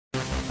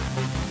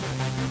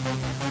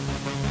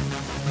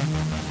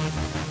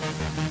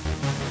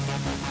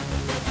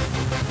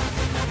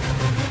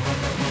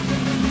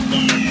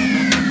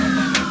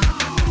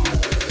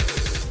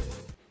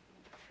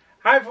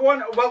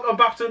everyone, welcome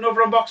back to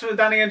another unboxing with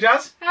Danny and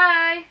Jazz.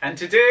 Hi. And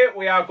today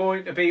we are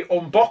going to be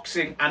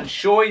unboxing and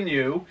showing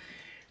you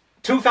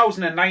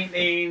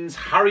 2019's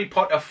Harry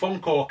Potter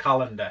Funko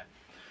calendar.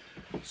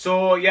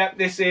 So yeah,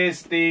 this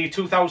is the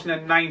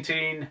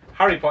 2019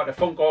 Harry Potter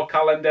Funko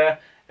calendar.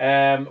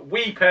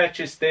 We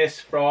purchased this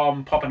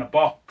from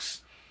popinabox.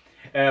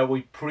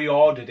 We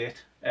pre-ordered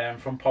it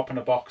from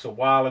popinabox a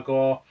while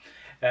ago,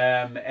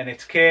 and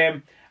it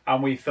came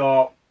and we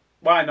thought,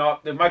 why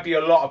not? There might be a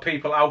lot of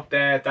people out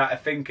there that are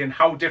thinking,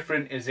 how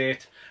different is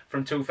it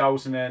from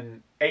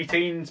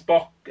 2018's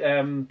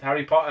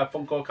Harry Potter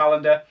Funko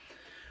calendar?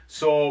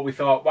 So we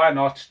thought, why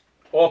not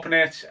open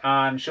it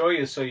and show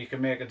you so you can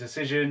make a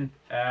decision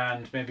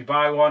and maybe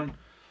buy one.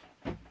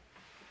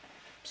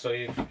 So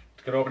you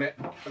can open it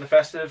for the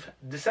 1st of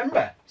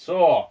December.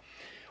 So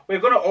we're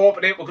going to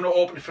open it. We're going to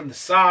open it from the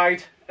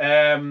side.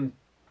 Pull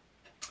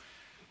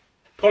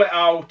it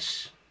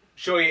out.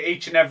 Show you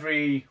each and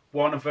every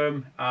one of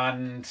them,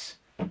 and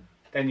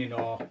then you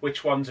know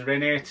which ones are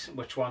in it,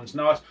 which ones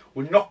not.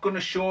 We're not going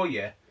to show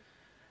you,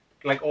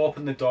 like,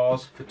 open the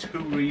doors for two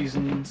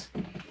reasons.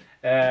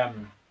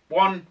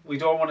 One, we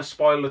don't want to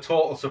spoil the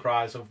total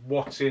surprise of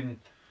what's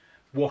in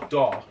what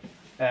door.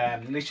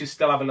 At least you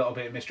still have a little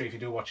bit of mystery if you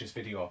do watch this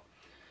video.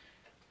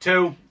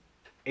 Two,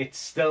 it's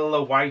still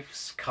the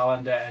wife's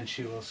calendar and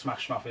she will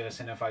smash my face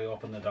in if I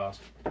open the doors.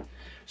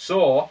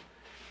 So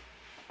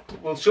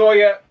we'll show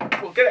you,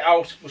 we'll get it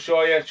out, we'll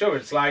show you what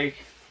it's like,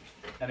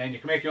 and then you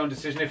can make your own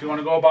decision if you want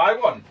to go buy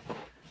one.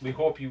 We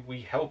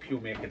help you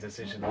make a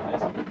decision on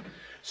this.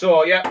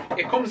 So yeah,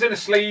 it comes in a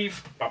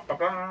sleeve.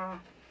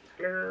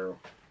 Hello.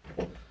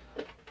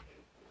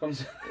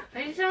 Comes.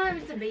 I sound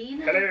like Mr.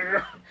 Bean.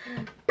 Hello.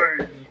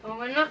 Well,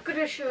 we're not going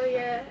to show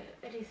you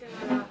anything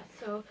like that.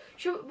 So,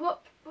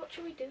 what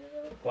should we do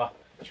though? What?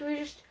 Should we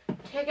just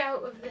take it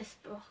out of this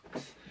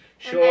box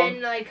Sure. and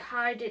then like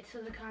hide it so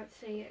they can't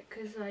see it?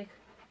 Because like,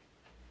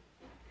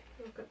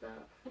 look at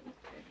that.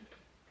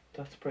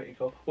 That's pretty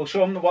cool. We'll show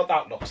them what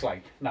that looks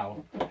like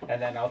now,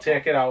 and then I'll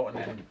take it out, and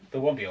then they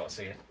won't be able to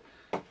see it.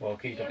 We'll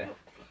keep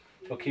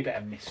it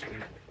a mystery.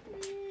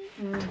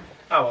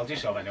 Oh well,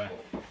 just show them anyway.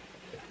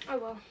 Oh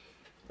well.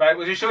 Right,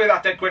 we'll just show you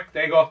that dead quick.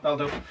 There you go, that'll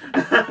do.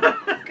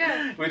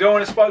 Good. We don't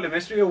want to spoil the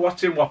mystery of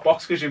what's in what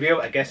box, because you'll be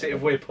able to guess it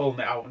if we're pulling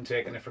it out and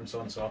taking it from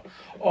so-and-so.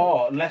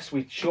 Or unless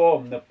we show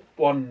them the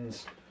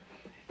ones,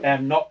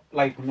 not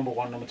like number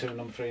 1, number 2,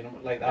 number 3,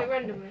 like that. Like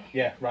randomly?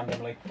 Yeah,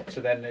 randomly.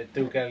 So then they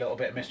do get a little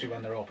bit of mystery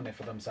when they're opening it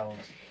for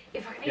themselves.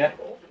 If I can Yeah.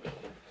 even open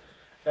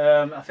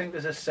it. I think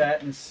there's a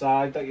certain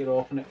side that you'd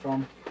open it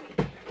from.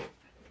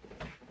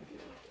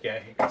 Yeah,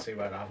 you can see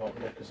where I've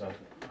opened it because I've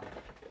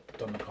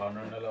done the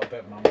corner in a little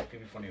bit, man.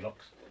 Give you funny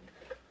looks.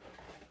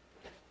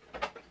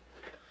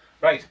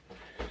 Right.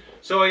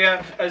 So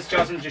yeah, as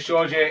Jasmine just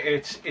showed you,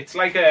 it's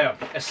like a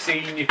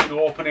scene. You can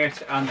open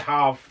it and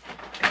have.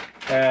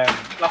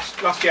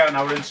 Last year on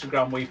our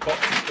Instagram we put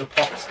the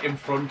pops in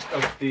front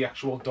of the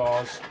actual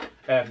doors.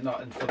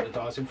 Not in front of the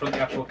doors, in front of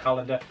the actual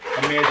calendar,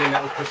 and made a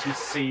little Christmas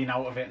scene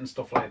out of it and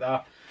stuff like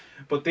that.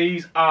 But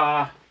these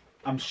are,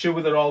 I'm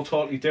sure they're all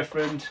totally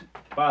different.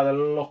 By the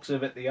looks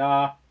of it, they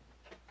are.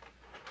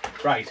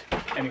 Right,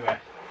 anyway.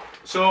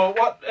 So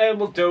what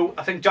we'll do,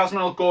 I think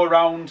Jasmine will go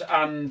around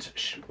and...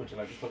 Would you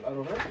like to put that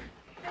over there?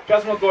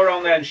 Jasmine will go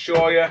around there and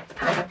show you.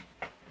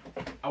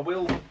 I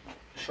will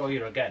show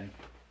you again.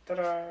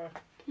 Ta-da!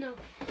 No.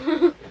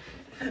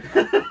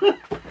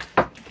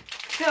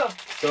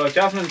 So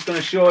Jasmine's going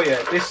to show you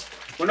this.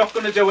 We're not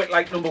going to do it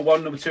like number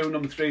 1, number 2,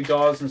 number 3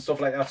 doors and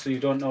stuff like that, so you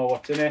don't know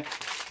what's in it.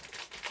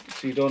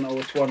 So you don't know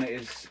which one it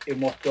is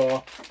in what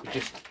door. Would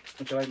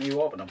you like me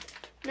to open them?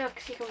 No,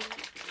 because you can...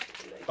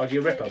 Or do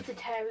you rip them? It's a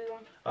terry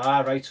one.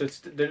 Ah, right. So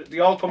they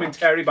all come in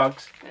terry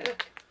bags.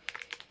 Look.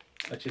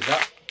 Which is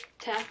that?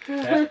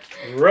 Yeah.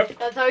 Rip.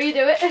 That's how you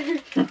do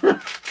it.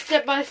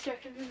 Step by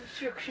step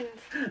instructions.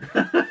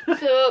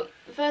 So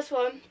the first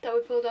one that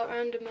we pulled out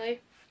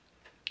randomly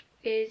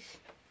is,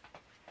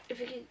 if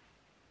you can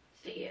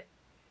see it,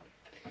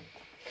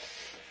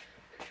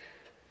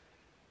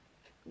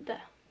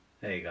 there.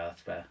 There you go.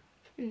 That's better.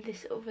 And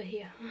this over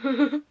here.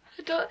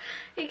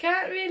 You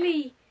can't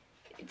really.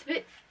 It's a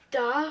bit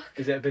dark.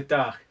 Is it a bit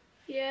dark?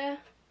 Yeah.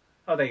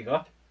 Oh, there you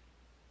go.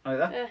 Like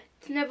that.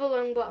 It's never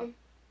long bottom.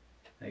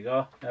 There you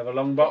go. They have a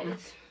long bottom. Do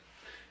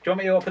you want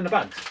me to open the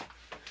bags?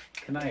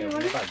 Can I open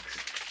the bags?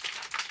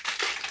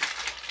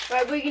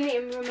 Right, we're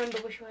gonna remember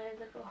which way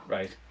they go.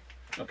 Right.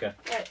 Okay.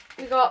 Right,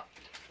 we got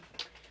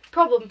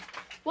problem.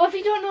 What if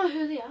you don't know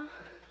who they are?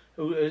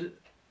 Who is?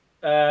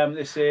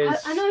 This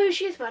is. I know who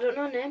she is, but I don't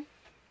know her name.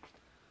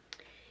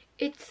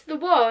 It's the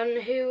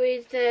one who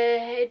is the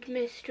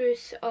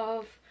headmistress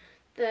of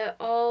the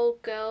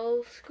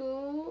all-girls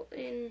school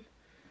in.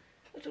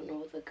 I don't know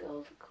what the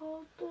girls are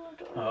called though. I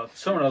don't know. Oh,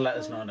 someone will let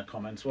us know in the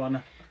comments, won't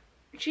they?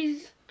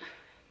 She's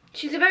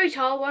a very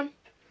tall one.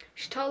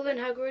 She's taller than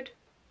Hagrid.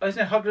 Oh,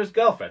 isn't it Hagrid's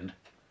girlfriend?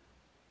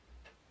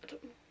 I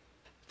don't know.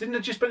 Didn't they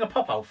just bring a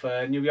pop out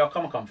for New York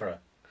Comic Con for her?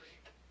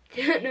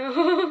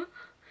 No.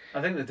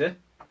 I think they did.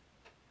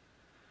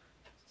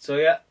 So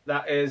yeah,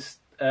 that is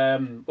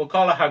We'll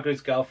call her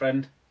Hagrid's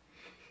girlfriend.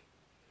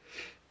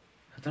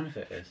 I don't know if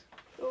it is.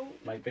 Oh.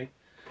 Might be.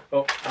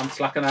 Oh, I'm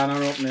slacking down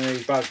on opening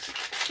these bags.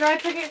 Should I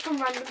pick it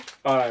from random?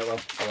 Alright, well,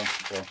 I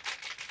will.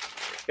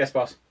 Yes,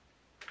 boss.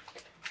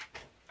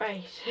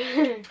 Right.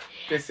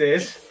 This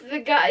is...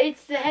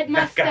 It's the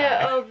headmaster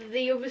of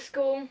the other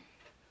school.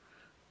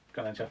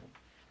 Go on, Chef.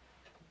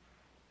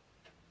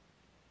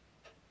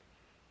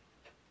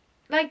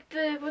 Like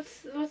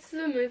what's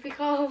the movie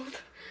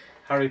called?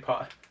 Harry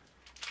Potter.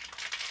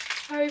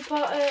 Harry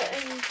Potter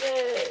and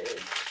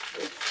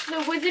it's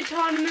the wizard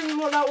tournament.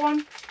 What that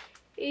one?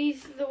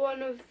 He's the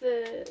one of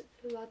the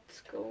lad's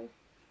school.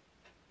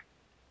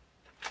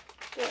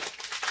 What?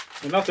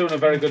 We're not doing a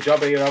very good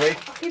job here, are we? I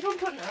keep on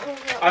putting it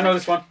over. I know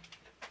this one.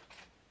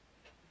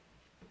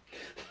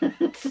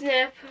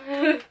 Snape.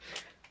 So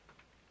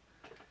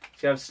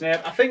you have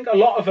Snape. I think a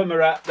lot of them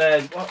are at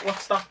the...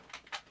 What's that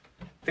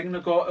thing they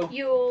go to?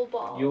 Yule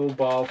Ball. Yule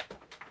Ball.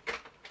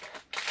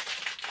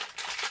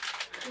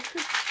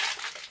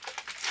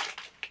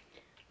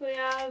 We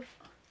have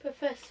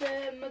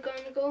Professor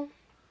McGonagall.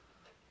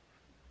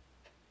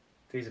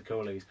 These are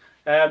coolies.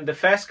 The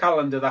first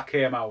calendar that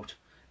came out,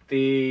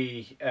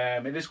 it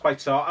is quite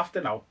sought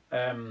after now.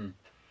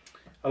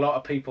 A lot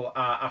of people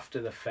are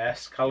after the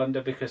first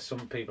calendar because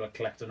some people are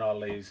collecting all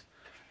these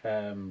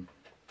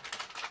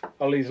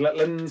little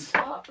ones.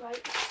 Oh,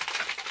 right.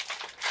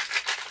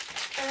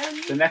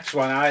 The next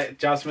one,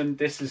 Jasmine,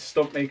 this has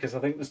stumped me because I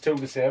think there's two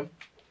the same.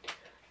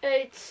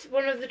 It's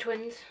one of the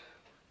twins.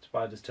 That's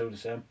why there's two the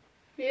same.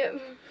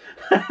 Yep.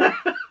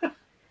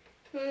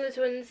 One of the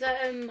twins that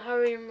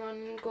Harry and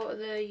Ron go to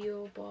the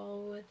Yule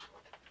Ball with.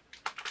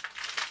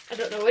 I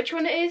don't know which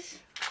one it is.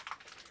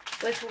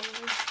 Which one?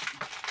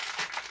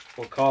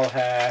 We'll call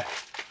her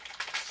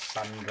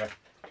Sandra.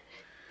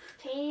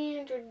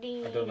 Sandra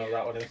D. I don't know what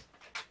that one is.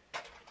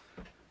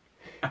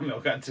 I'm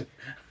not going to...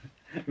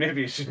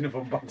 Maybe you shouldn't have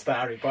unboxed the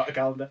Harry Potter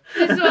calendar.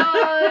 This one!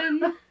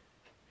 I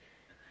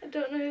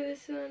don't know who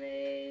this one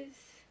is.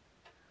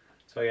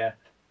 So yeah.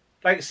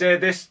 Like I say,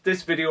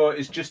 this video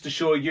is just to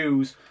show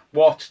you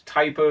what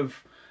type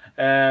of...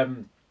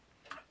 the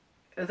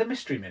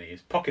mystery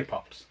minis. Pocket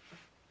Pops.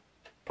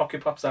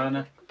 Pocket Pops,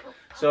 Anna.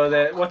 So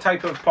what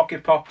type of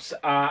Pocket Pops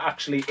are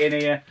actually in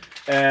here.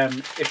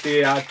 If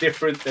they are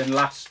different than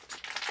last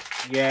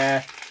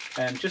year.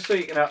 Just so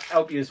you can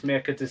help you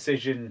make a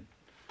decision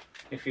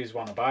if you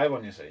want to buy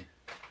one, you see.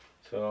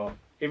 So,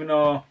 even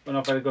though we're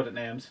not very good at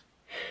names.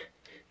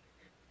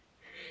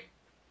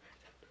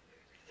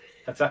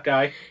 That's that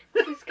guy.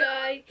 This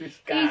guy. This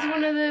guy. He's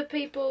one of the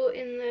people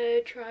in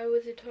the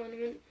Tri-Wizard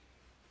tournament.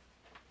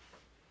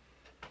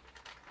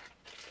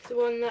 It's the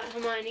one that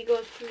Hermione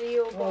goes to the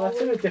Yule Ball. Oh,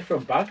 that's in a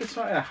different bag. It's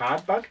not in a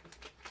hard bag.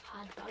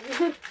 Hard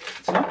bag.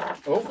 It's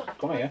not. Oh,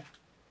 come here.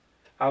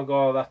 I'll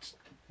go, that's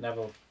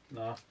Neville.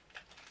 No.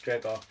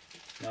 Draco.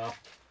 No.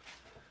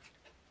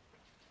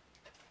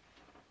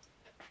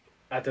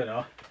 I don't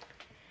know.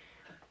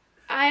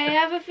 I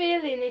have a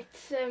feeling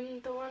it's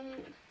the one...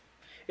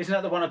 Isn't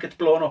that the one that gets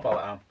blown up all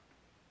the time?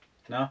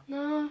 No?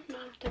 No,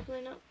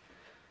 definitely not.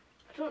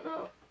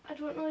 I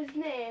don't know his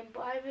name,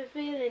 but I have a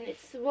feeling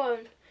it's the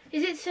one.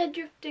 Is it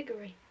Cedric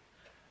Diggory?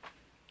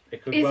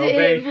 It could well be.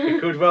 It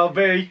could well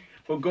be.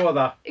 We'll go with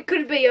that. It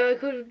could be, or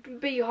it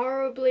could be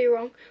horribly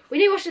wrong. We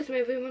need to watch this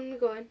movie when we're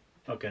going.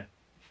 Okay.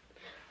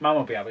 Mum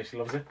won't be happy, she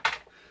loves it.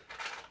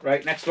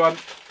 Right, next one.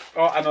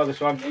 Oh, I know this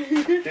one.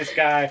 This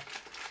guy.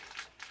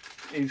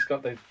 He's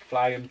got the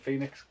flying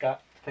phoenix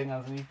cat thing,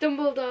 hasn't he?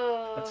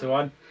 Dumbledore. That's the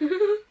one.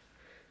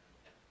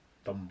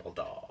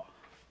 Dumbledore.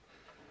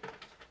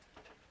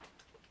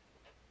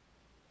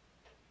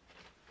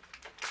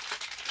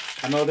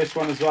 I know this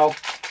one as well.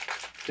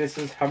 This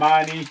is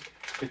Hermione,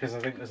 because I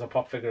think there's a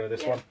pop figure of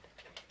this one.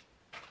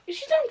 Is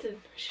she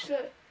dancing? She's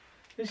like...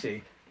 Is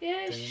she?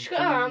 Yeah, she's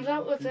got her arms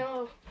out. What's it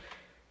all?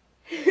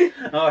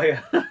 Oh,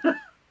 yeah.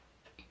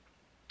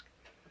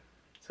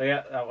 So,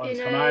 yeah, that one's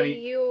Hermione. In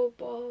a Yule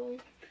Ball.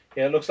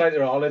 Yeah, it looks like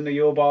they're all in the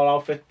Yule Ball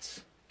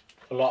outfits.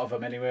 A lot of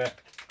them, anyway.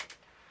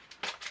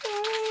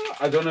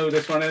 I don't know who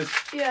this one is.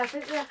 Yeah, I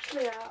think they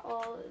actually are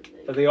all in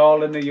the... Are they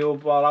all in the Yule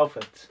Ball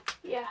outfits?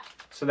 Yeah.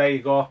 So there you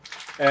go.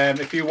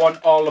 If you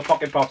want all the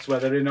Pocket Pops where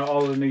they're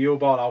all in the Yule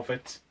Ball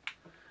outfits,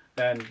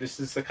 then this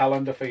is the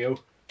calendar for you.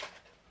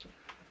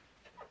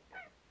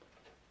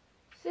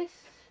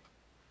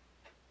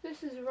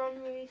 This is Ron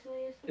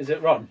Weasley, isn't it? Is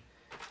it Ron?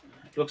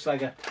 Looks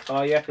like it.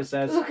 Oh yeah, because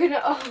Looking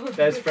at all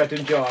there's Fred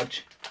and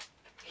George.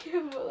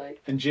 Yeah, but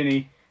like... And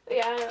Ginny.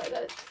 Yeah, I know,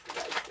 that's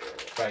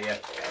Right, yeah.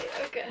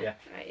 Right, okay. Yeah.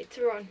 Right, it's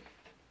Ron.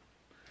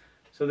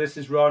 So this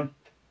is Ron.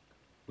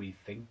 We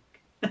think.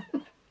 Oh,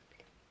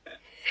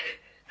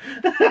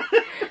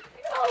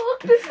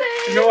 look the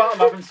same. You know what? I'm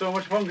having so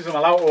much fun because I'm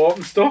allowed to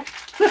open stuff.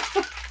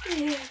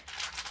 Yeah.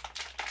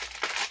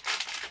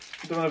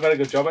 I'm doing a very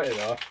good job at it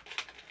though.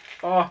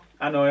 Oh,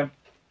 I know him.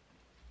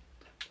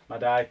 My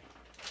dad.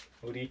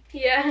 Woody.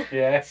 Yeah.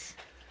 Yes.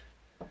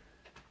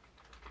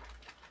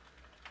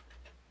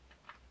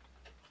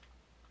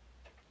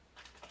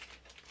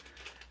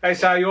 Hey,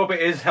 so I hope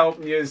it is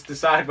helping you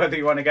decide whether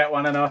you want to get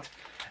one or not.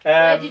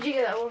 Where did you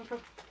get that one from?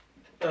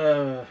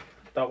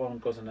 That one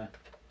goes in there.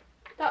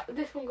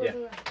 This one goes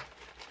in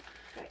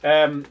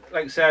there.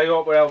 Like I say, I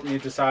hope we're helping you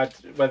decide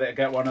whether to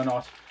get one or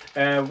not.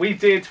 We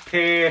did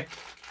pay, I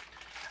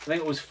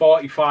think it was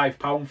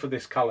 £45 for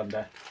this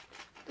calendar.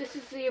 This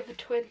is the other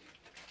twin.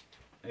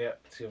 Yeah,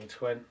 it's the other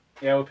twin.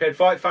 Yeah, we paid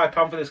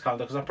 £45 for this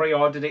calendar because I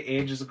pre-ordered it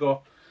ages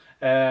ago.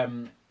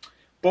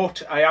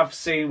 But I have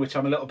seen, which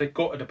I'm a little bit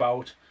gutted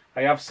about,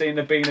 I have seen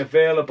it being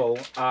available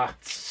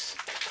at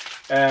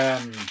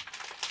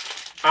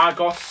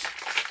Argos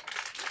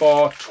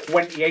for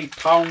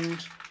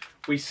 £28.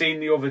 We seen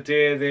the other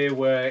day they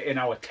were in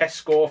our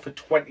Tesco for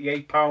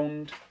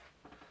 £28.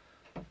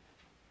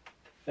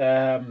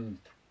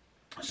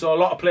 So a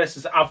lot of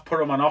places have put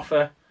them on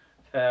offer,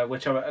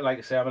 which, like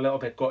I say, I'm a little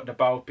bit gutted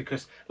about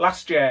because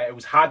last year it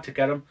was hard to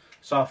get them.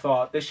 So I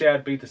thought this year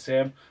it'd be the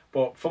same.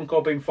 But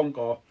Funko being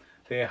Funko,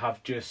 they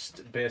have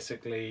just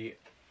basically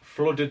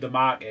flooded the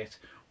market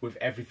with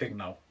everything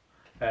now.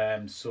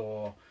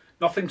 So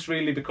nothing's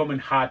really becoming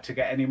hard to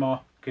get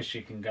anymore because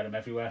you can get them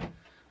everywhere.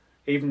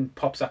 Even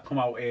pops that come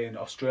out in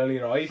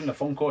Australia or even the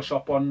Funko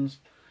shop ones,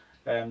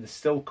 they're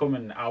still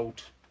coming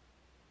out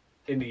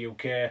in the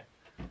UK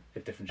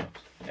at different shops.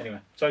 Anyway,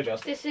 sorry,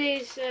 Jazz. This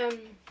is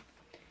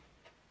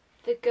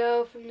the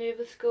girl from the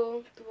other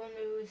school, the one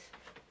who was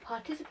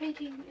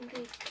participating in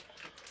the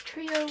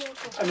trio.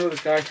 I know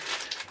this guy.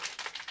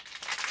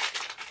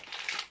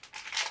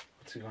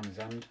 What's he got on his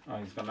hand? Oh,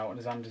 he's got out on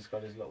his hand. He's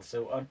got his little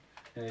suit on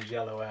and his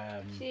yellow.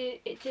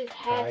 See, it's his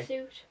hair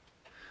suit.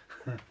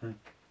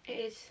 It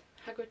is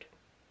Hagrid.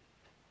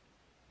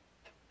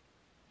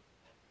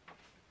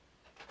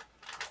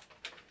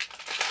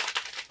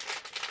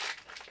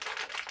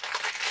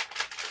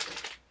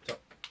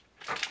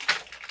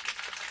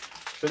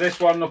 So this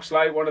one looks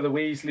like one of the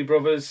Weasley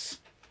brothers.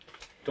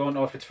 Don't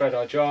know if it's Fred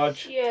or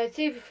George. Yeah, it's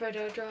either Fred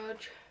or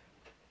George.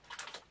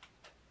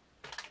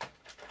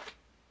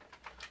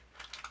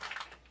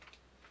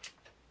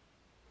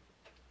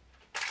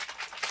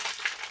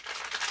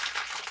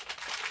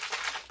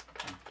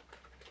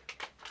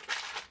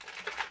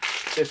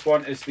 This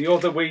one is the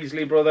other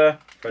Weasley brother,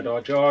 Fred or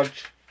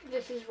George.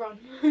 This is Ron.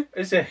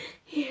 Is it?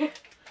 Yeah.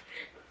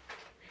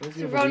 It's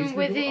Ron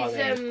with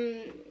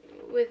his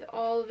with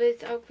all of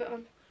his outfit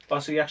on. Oh,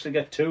 so you actually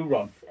get two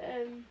Ron.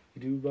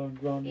 You do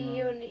Ron.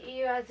 He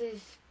has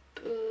his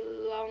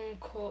long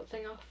coat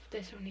thing off.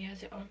 This one he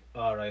has it on.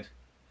 Alright.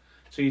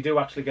 So you do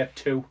actually get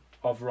two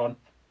of Ron.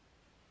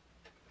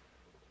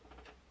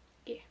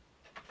 Yeah.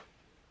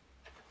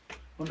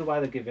 Wonder why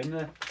they give him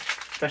the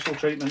special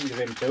treatment and give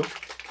him two.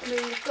 I mean,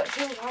 you've got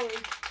two of Harry.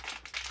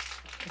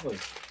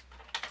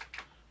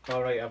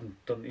 Alright, I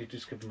haven't done. You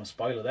just give him a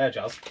spoiler there,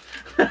 Jazz.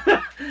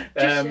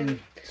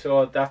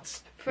 So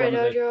that's Fred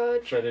or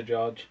George. Fred or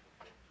George.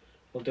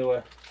 We'll do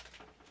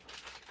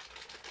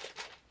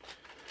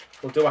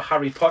a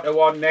Harry Potter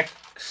one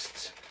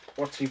next.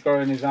 What's he got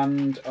in his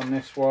hand on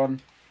this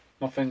one?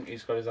 Nothing.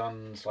 He's got his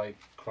hands like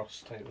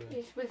crossed type.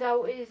 He's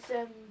without his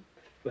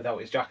without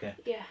his jacket.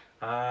 Yeah.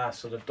 Ah,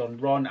 so they've done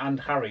Ron and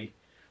Harry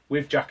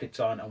with jackets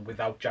on and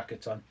without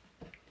jackets on.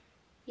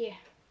 Yeah.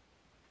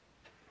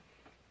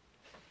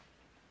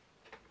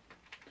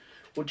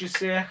 Would you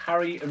say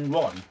Harry and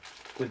Ron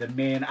were the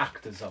main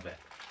actors of it,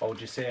 or would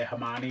you say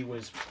Hermione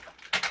was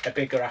a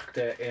bigger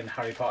actor in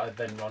Harry Potter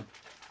than Ron?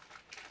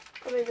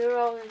 I mean, they're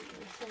all in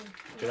the same.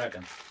 Do you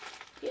reckon?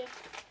 Yeah.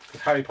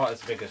 Because Harry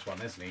Potter's the biggest one,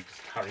 isn't he? 'Cause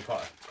Harry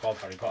Potter, called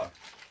Harry Potter.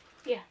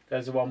 Yeah.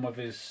 There's the one with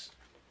his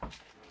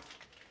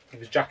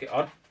jacket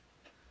on.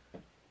 I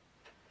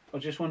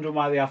was just wondering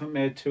why they haven't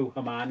made two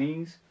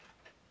Hermiones.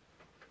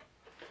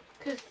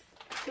 Because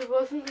there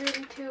wasn't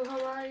really two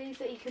Hermiones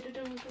that you could have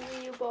done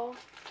for the ball.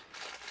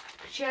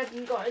 She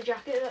hadn't got a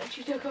jacket that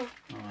she took off.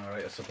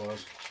 Alright, I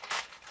suppose.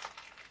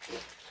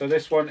 So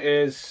this one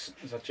is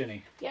that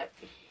Ginny? Yep.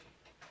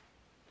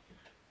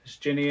 Is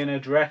Ginny in a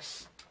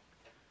dress?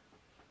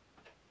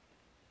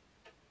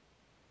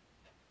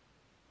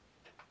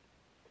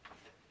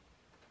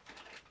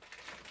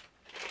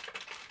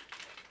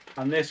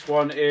 And this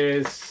one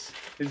is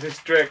this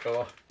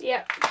Draco?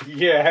 Yep.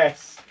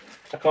 Yes.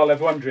 I call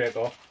everyone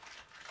Draco. I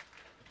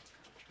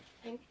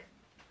think.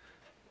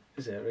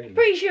 Is it really?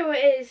 Pretty sure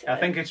it is. I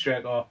think it's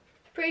Draco.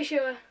 Pretty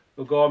sure.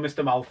 We'll go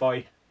Mr.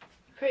 Malfoy.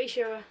 Pretty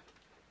sure.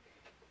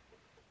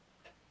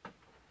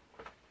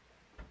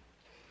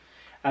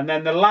 And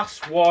then the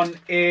last one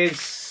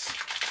is...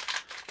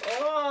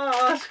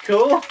 Oh, that's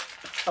cool.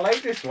 I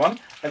like this one.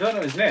 I don't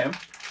know his name.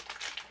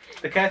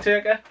 The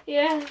Caretaker?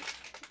 Yeah.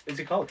 Is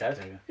he called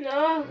Caretaker?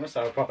 No. He must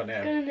have a proper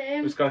name. Got a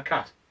name. Who's got a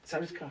cat? Is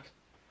that his cat?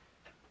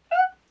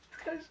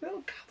 He's got his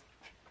little cat.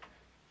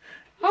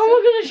 How am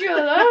I going to show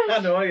that? I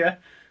know, yeah.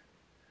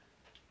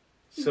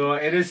 So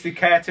it is the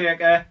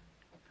Caretaker.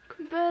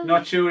 Barely.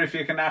 Not sure if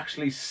you can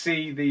actually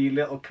see the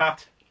little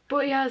cat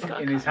But he has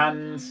got in a his cat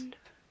hands.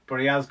 But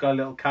he has got a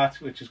little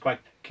cat, which is quite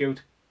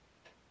cute.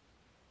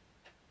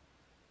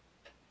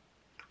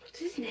 What's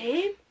his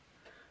name?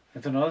 I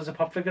don't know, there's a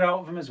pop figure out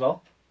of him as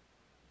well.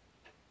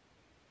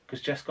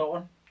 Because Jess got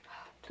one,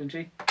 didn't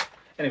she?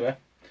 Anyway,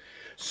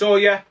 so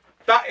yeah,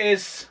 that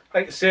is,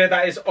 like I say,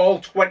 that is all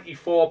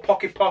 24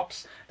 Pocket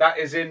Pops. That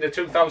is in the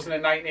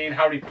 2019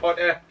 Harry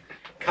Potter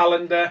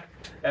calendar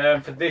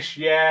for this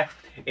year.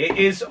 It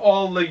is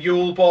all the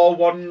Yule Ball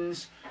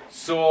ones.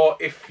 So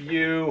if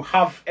you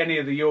have any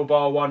of the Yule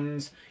Ball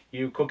ones,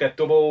 you could get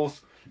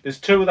doubles. There's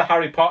 2 of the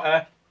Harry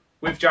Potter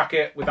with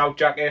jacket, without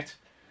jacket.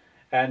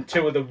 And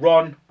 2 of the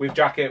Ron with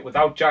jacket,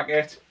 without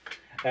jacket.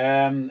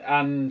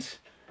 And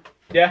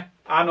yeah,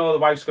 I know the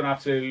wife's going to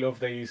absolutely love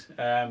these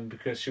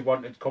because she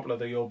wanted a couple of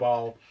the Yule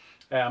Ball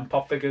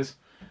pop figures.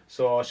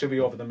 So she'll be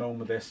over the moon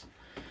with this.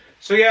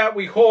 So yeah,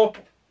 we hope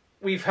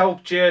we've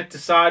helped you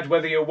decide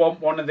whether you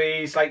want one of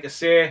these. Like I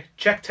say,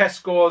 check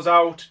Tesco's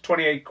out,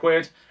 28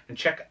 quid. And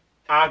check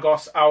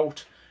Argos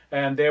out.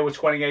 They were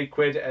 28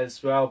 quid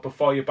as well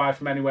before you buy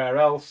from anywhere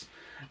else.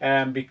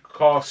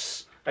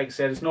 Because, like I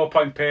said, there's no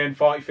point paying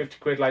 40, 50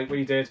 quid like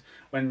we did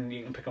when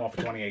you can pick them off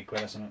for 28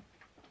 quid or something.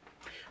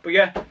 But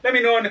yeah, let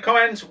me know in the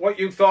comments what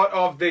you thought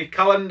of the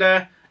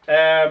calendar.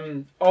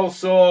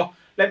 Also,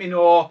 let me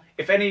know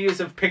if any of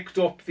you have picked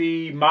up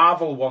the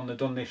Marvel one they've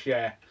done this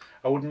year.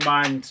 I wouldn't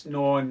mind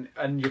knowing,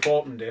 and you've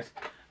opened it,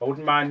 I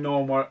wouldn't mind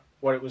knowing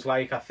what it was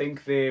like. I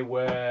think they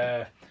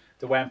weren't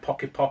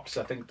Pocket Pops,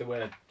 I think they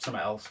were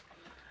something else.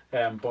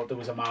 But there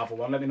was a Marvel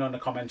one. Let me know in the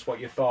comments what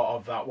you thought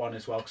of that one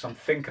as well, because I'm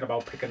thinking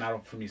about picking that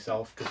up for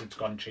myself because it's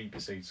gone cheap,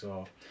 you see.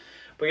 So,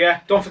 but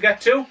yeah, don't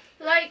forget to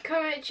like,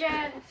 comment,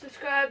 share,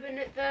 subscribe, and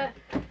hit the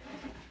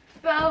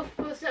bell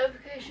for post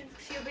notifications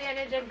because you'll be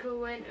entered to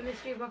win a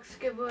mystery box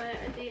giveaway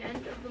at the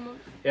end of the month.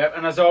 Yep,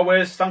 and as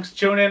always, thanks for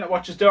tuning in to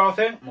watch us do our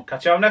thing. We'll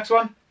catch you on the next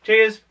one.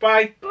 Cheers,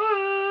 bye. Bye.